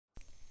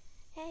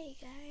Hey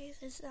guys,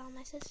 this is all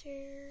my sister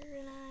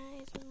and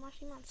I's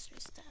moshi monster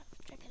stuff.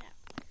 Check it out.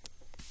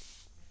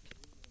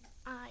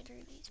 I drew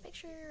these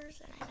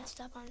pictures and I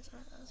messed up on some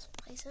of those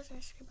places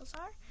where scribbles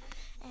are.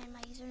 And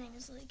my username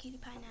is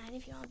LilyCutiePie9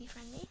 if you want to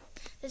befriend me.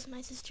 This is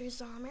my sister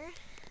Zomer.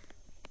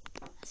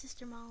 My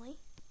sister Molly.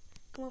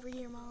 Come over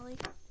here, Molly.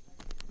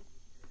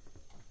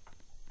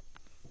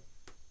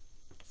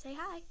 Say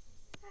hi.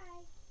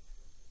 Hi.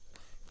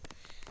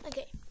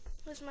 Okay,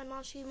 this is my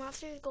Moshi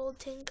Monsters Gold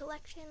Tin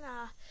collection.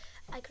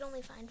 I could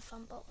only find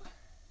Fumble.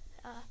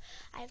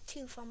 I have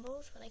 2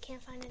 Fumbles, but I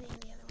can't find any of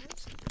the other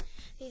ones.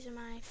 These are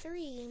my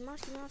 3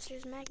 Moshi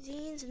Monsters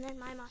magazines, and then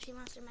my Moshi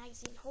Monster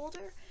magazine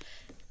holder.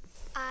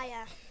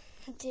 I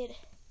did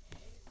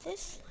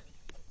this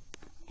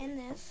and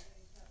this.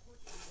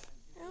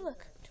 And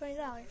look, $20.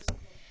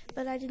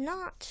 But I did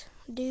not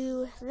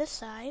do this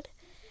side,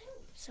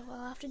 so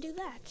I'll have to do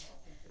that.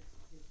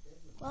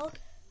 Well,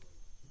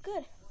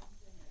 good.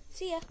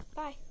 See ya.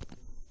 Bye.